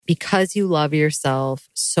because you love yourself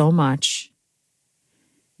so much,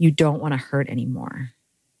 you don't want to hurt anymore.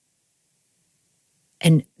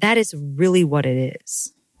 And that is really what it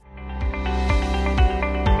is.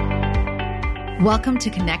 Welcome to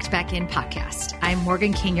Connect Back In podcast. I'm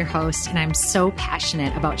Morgan King, your host, and I'm so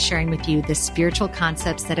passionate about sharing with you the spiritual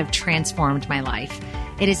concepts that have transformed my life.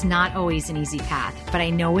 It is not always an easy path, but I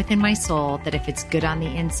know within my soul that if it's good on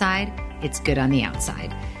the inside, it's good on the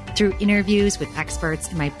outside. Through interviews with experts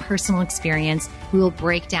and my personal experience, we will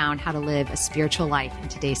break down how to live a spiritual life in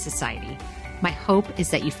today's society. My hope is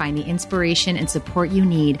that you find the inspiration and support you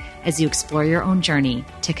need as you explore your own journey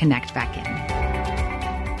to connect back in.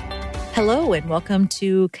 Hello, and welcome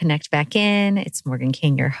to Connect Back In. It's Morgan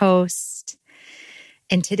King, your host.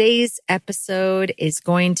 And today's episode is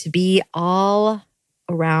going to be all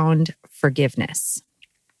around forgiveness.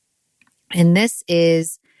 And this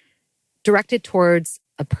is directed towards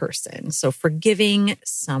a person. So forgiving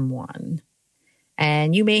someone.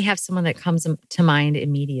 And you may have someone that comes to mind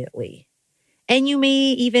immediately. And you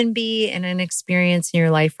may even be in an experience in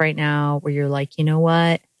your life right now where you're like, you know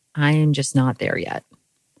what? I am just not there yet.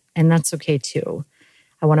 And that's okay too.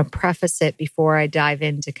 I want to preface it before I dive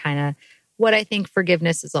into kind of what I think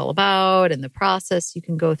forgiveness is all about and the process you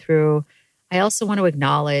can go through. I also want to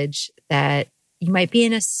acknowledge that you might be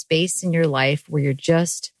in a space in your life where you're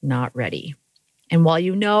just not ready. And while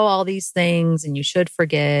you know all these things and you should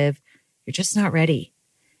forgive, you're just not ready.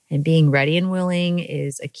 And being ready and willing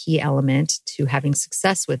is a key element to having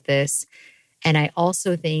success with this. And I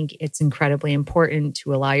also think it's incredibly important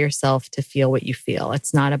to allow yourself to feel what you feel.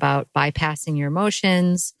 It's not about bypassing your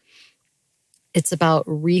emotions. It's about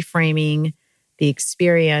reframing the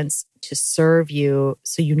experience to serve you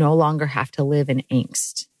so you no longer have to live in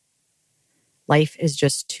angst. Life is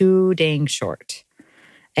just too dang short.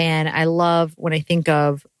 And I love when I think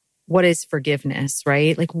of what is forgiveness,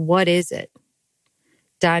 right? Like, what is it?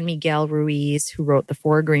 Don Miguel Ruiz, who wrote the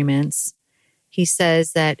Four Agreements, he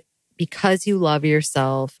says that because you love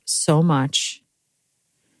yourself so much,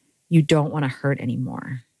 you don't want to hurt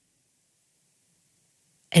anymore.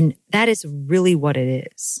 And that is really what it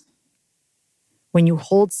is. When you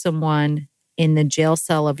hold someone in the jail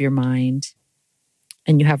cell of your mind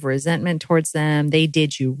and you have resentment towards them, they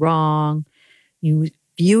did you wrong, you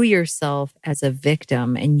view yourself as a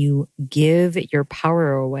victim and you give your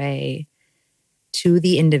power away to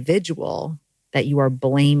the individual that you are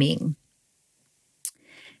blaming.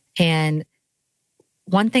 And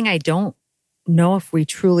one thing I don't know if we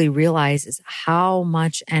truly realize is how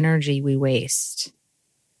much energy we waste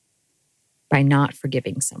by not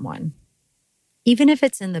forgiving someone. Even if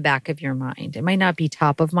it's in the back of your mind, it might not be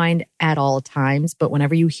top of mind at all times, but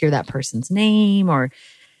whenever you hear that person's name or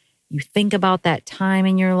you think about that time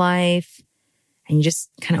in your life and you just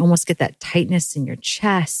kind of almost get that tightness in your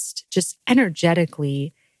chest, just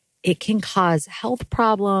energetically, it can cause health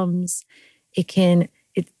problems.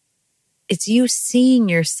 It's you seeing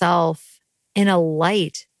yourself in a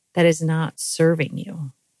light that is not serving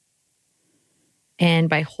you. And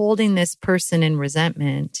by holding this person in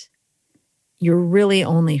resentment, you're really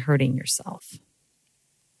only hurting yourself.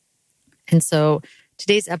 And so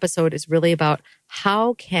today's episode is really about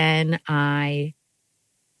how can I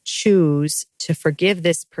choose to forgive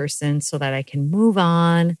this person so that I can move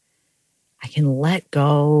on, I can let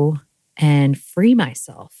go and free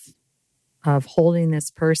myself of holding this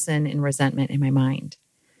person in resentment in my mind.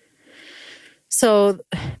 So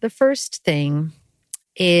the first thing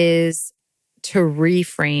is to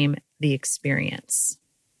reframe the experience.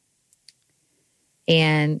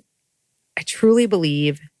 And I truly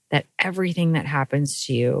believe that everything that happens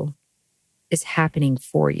to you is happening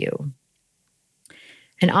for you.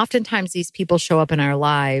 And oftentimes these people show up in our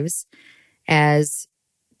lives as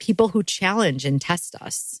people who challenge and test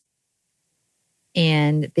us.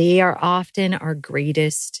 And they are often our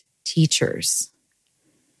greatest teachers.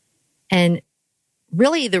 And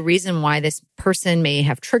really the reason why this person may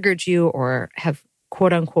have triggered you or have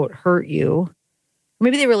quote unquote hurt you,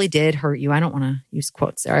 maybe they really did hurt you. I don't want to use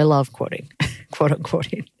quotes there. I love quoting, quote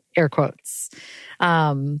unquote, air quotes,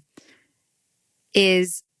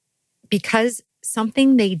 is because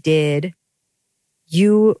something they did,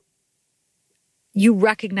 you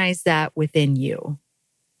recognize that within you.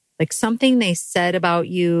 Like something they said about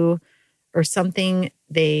you or something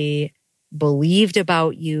they believed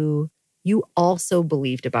about you, you also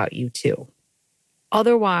believed about you too.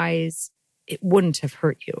 Otherwise, it wouldn't have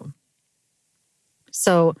hurt you.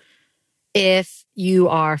 So if you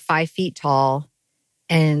are 5 feet tall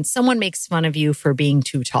and someone makes fun of you for being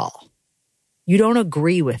too tall, you don't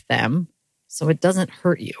agree with them, so it doesn't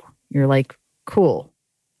hurt you. You're like, cool,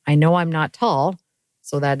 I know I'm not tall,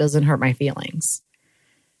 so that doesn't hurt my feelings.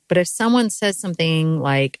 But if someone says something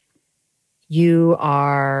like, you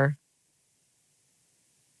are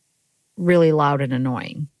really loud and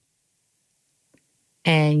annoying,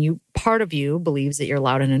 and part of you believes that you're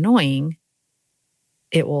loud and annoying,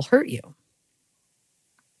 it will hurt you.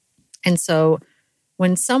 And so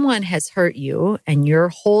when someone has hurt you and you're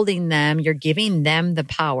holding them, you're giving them the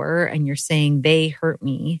power and you're saying they hurt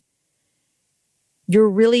me, you're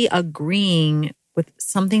really agreeing with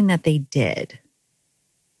something that they did.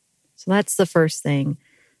 So that's the first thing.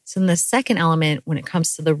 So then the second element when it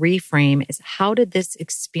comes to the reframe is, how did this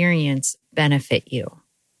experience benefit you?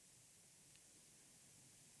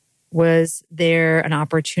 Was there an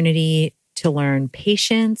opportunity to learn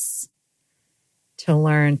patience, to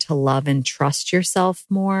learn to love and trust yourself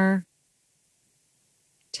more,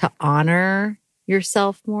 to honor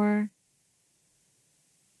yourself more?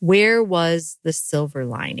 Where was the silver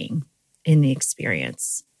lining in the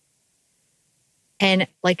experience? And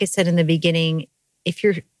like I said in the beginning, if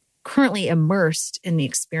you're currently immersed in the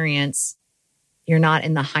experience, you're not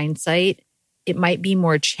in the hindsight, it might be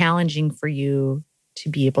more challenging for you to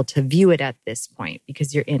be able to view it at this point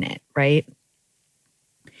because you're in it, right?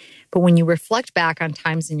 But when you reflect back on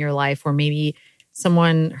times in your life where maybe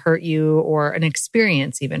someone hurt you or an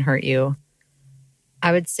experience even hurt you,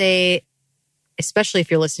 I would say, especially if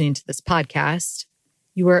you're listening to this podcast,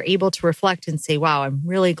 you are able to reflect and say, wow, I'm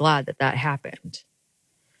really glad that that happened.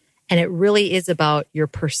 And it really is about your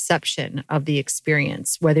perception of the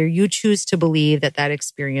experience, whether you choose to believe that that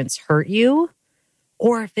experience hurt you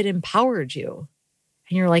or if it empowered you.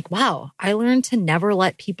 And you're like, wow, I learned to never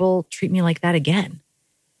let people treat me like that again.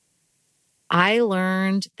 I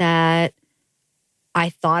learned that I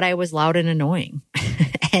thought I was loud and annoying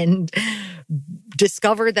and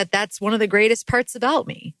discovered that that's one of the greatest parts about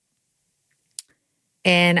me.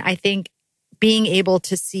 And I think being able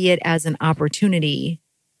to see it as an opportunity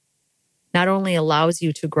not only allows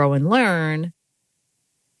you to grow and learn,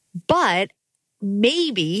 but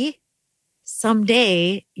maybe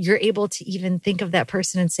someday you're able to even think of that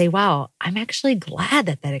person and say, wow, I'm actually glad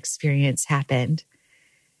that that experience happened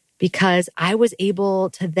because I was able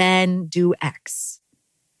to then do X.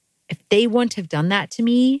 If they wouldn't have done that to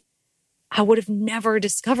me, I would have never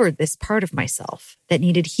discovered this part of myself that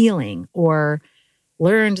needed healing or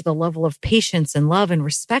learned the level of patience and love and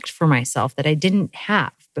respect for myself that I didn't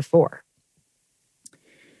have before.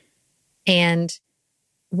 And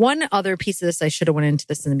one other piece of this, I should have went into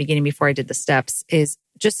this in the beginning before I did the steps, is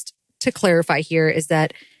just to clarify here, is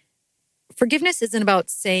that forgiveness isn't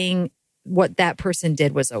about saying what that person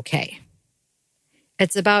did was okay.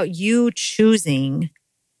 It's about you choosing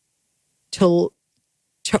to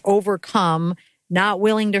overcome, not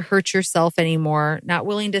willing to hurt yourself anymore, not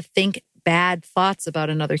willing to think bad thoughts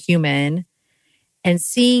about another human, and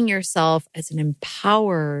seeing yourself as an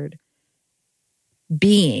empowered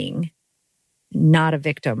being, not a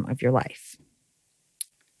victim of your life.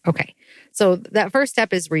 Okay, so that first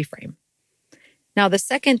step is reframe. Now, the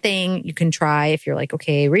second thing you can try if you're like,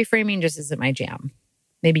 okay, reframing just isn't my jam.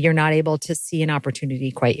 Maybe you're not able to see an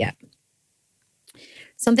opportunity quite yet.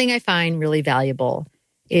 Something I find really valuable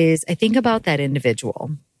is I think about that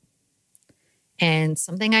individual. And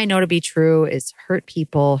something I know to be true is hurt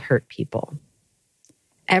people hurt people.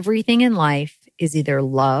 Everything in life is either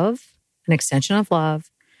love, an extension of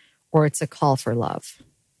love, or it's a call for love.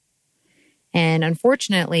 And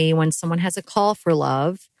unfortunately, when someone has a call for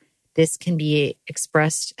love, this can be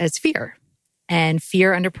expressed as fear. And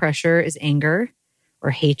fear under pressure is anger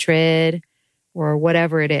or hatred or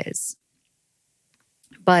whatever it is.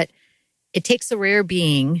 But it takes a rare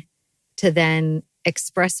being to then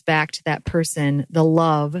express back to that person the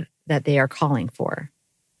love that they are calling for.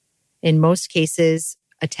 In most cases,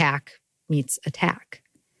 attack meets attack.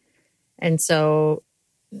 And so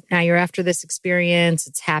now you're after this experience,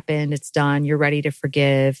 it's happened, it's done, you're ready to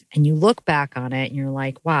forgive, and you look back on it and you're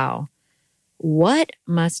like, wow, what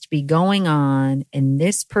must be going on in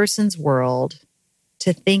this person's world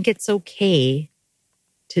to think it's okay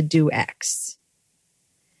to do X?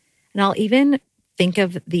 And I'll even think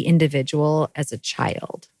of the individual as a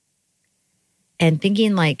child and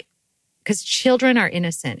thinking like, because children are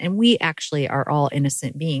innocent and we actually are all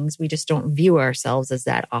innocent beings. We just don't view ourselves as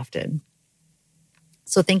that often.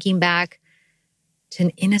 So thinking back to an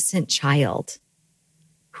innocent child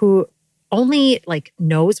who only like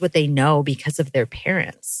knows what they know because of their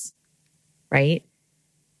parents, right?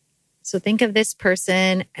 So think of this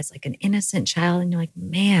person as like an innocent child and you're like,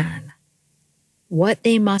 man, what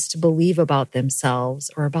they must believe about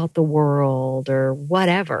themselves or about the world or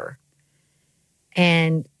whatever.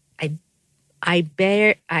 And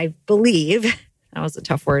I believe That was a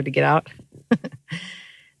tough word to get out.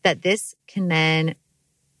 That this can then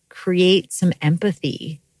create some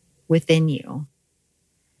empathy within you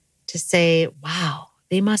to say, wow,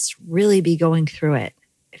 they must really be going through it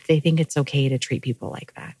if they think it's okay to treat people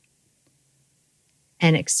like that.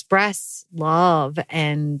 And express love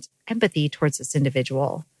and empathy towards this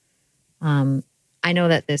individual. I know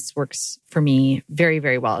that this works for me very,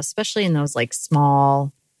 very well, especially in those like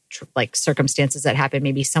small like circumstances that happen.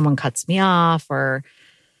 Maybe someone cuts me off or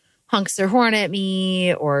honks their horn at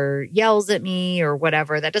me or yells at me or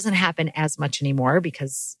whatever. That doesn't happen as much anymore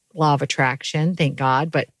because law of attraction, thank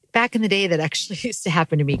God. But back in the day, that actually used to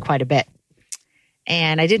happen to me quite a bit.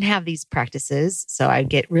 And I didn't have these practices, so I'd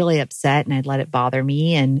get really upset and I'd let it bother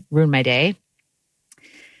me and ruin my day.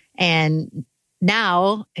 And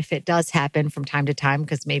now, if it does happen from time to time,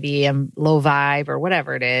 because maybe I'm low vibe or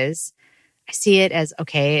whatever it is, I see it as,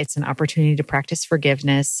 okay, it's an opportunity to practice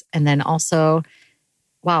forgiveness. And then also,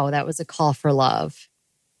 wow, that was a call for love.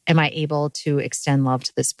 Am I able to extend love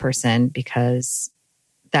to this person? Because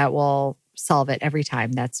that will solve it every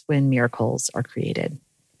time. That's when miracles are created.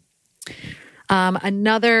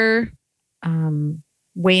 Another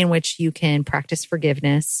way in which you can practice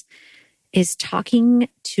forgiveness is talking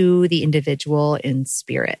to the individual in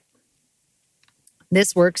spirit.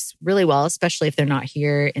 This works really well, especially if they're not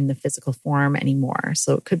here in the physical form anymore.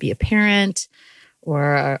 So it could be a parent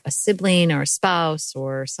or a sibling or a spouse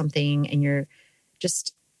or something, and you're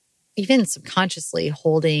just even subconsciously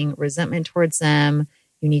holding resentment towards them.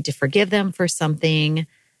 You need to forgive them for something.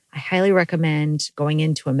 I highly recommend going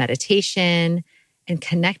into a meditation and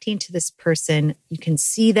connecting to this person. You can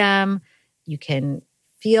see them, you can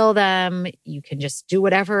feel them, you can just do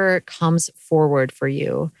whatever comes forward for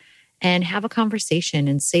you and have a conversation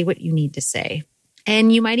and say what you need to say.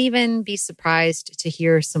 And you might even be surprised to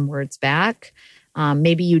hear some words back.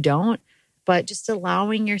 Maybe you don't, but just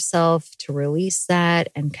allowing yourself to release that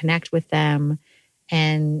and connect with them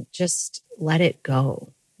and just let it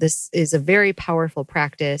go. This is a very powerful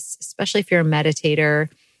practice, especially if you're a meditator.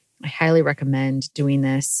 I highly recommend doing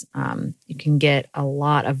this. You can get a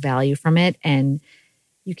lot of value from it and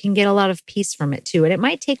you can get a lot of peace from it too. And it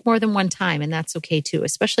might take more than one time, and that's okay too,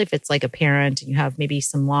 especially if it's like a parent and you have maybe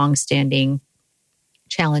some long-standing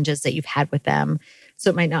challenges that you've had with them.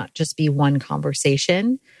 So it might not just be one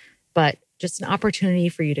conversation, but just an opportunity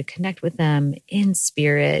for you to connect with them in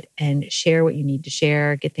spirit and share what you need to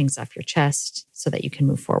share, get things off your chest so that you can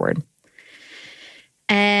move forward.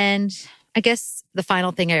 And I guess the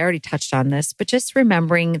final thing, I already touched on this, but just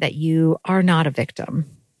remembering that you are not a victim.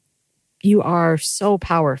 You are so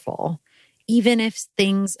powerful. Even if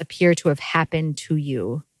things appear to have happened to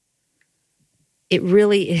you, it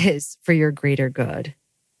really is for your greater good.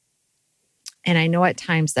 And I know at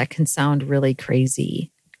times that can sound really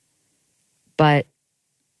crazy, but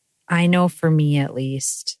I know for me at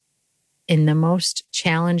least, in the most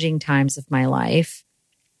challenging times of my life,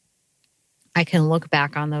 I can look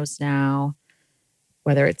back on those now,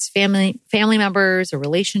 whether it's family members or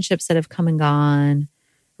relationships that have come and gone,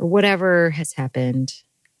 or whatever has happened,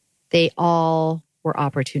 they all were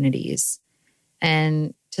opportunities.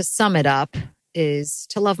 And to sum it up is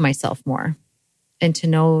to love myself more and to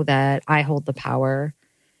know that I hold the power,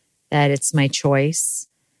 that it's my choice.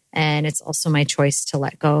 And it's also my choice to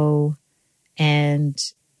let go and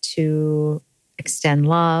to extend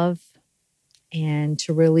love and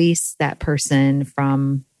to release that person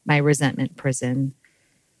from my resentment prison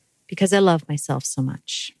because I love myself so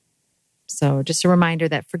much. So just a reminder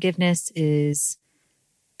that forgiveness is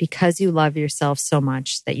because you love yourself so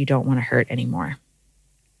much that you don't want to hurt anymore.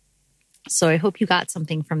 So I hope you got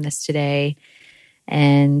something from this today.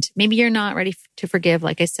 And maybe you're not ready to forgive,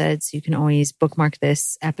 like I said, so you can always bookmark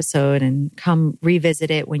this episode and come revisit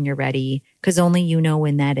it when you're ready, because only you know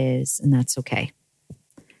when that is, and that's okay.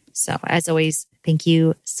 So as always, thank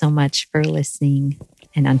you so much for listening,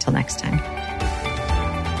 and until next time.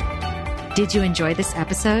 Did you enjoy this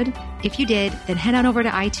episode? If you did, then head on over to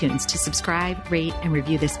iTunes to subscribe, rate, and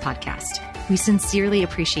review this podcast. We sincerely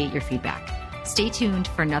appreciate your feedback. Stay tuned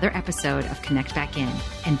for another episode of Connect Back In,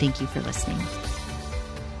 and thank you for listening.